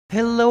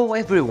Hello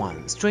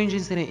everyone, Strange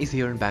Incident is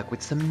here and back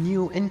with some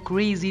new and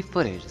crazy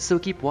footage, so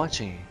keep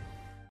watching.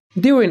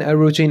 During a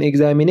routine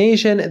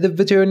examination, the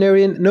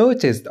veterinarian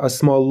noticed a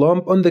small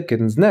lump on the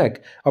kitten's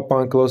neck.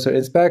 Upon closer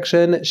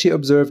inspection, she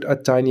observed a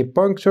tiny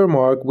puncture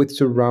mark with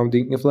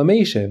surrounding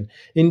inflammation,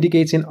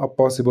 indicating a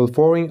possible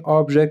foreign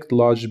object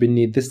lodged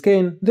beneath the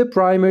skin. The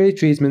primary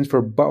treatment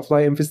for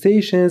botfly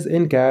infestations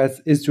in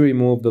cats is to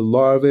remove the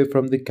larvae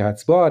from the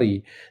cat's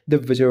body. The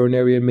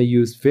veterinarian may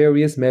use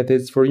various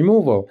methods for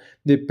removal,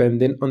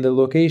 depending on the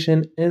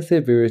location and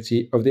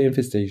severity of the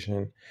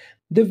infestation.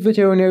 The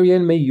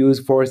veterinarian may use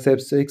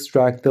forceps to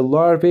extract the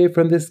larvae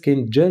from the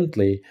skin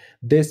gently.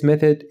 This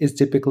method is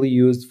typically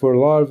used for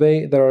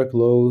larvae that are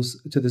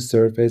close to the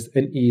surface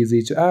and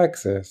easy to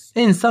access.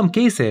 In some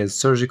cases,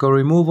 surgical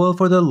removal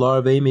for the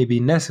larvae may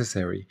be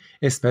necessary,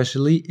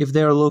 especially if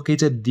they are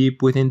located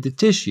deep within the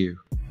tissue.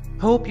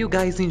 Hope you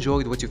guys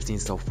enjoyed what you've seen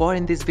so far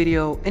in this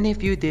video, and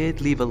if you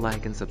did, leave a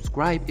like and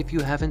subscribe if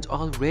you haven't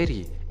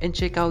already, and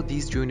check out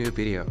these 2 new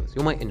videos,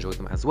 you might enjoy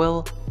them as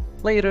well.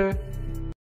 Later!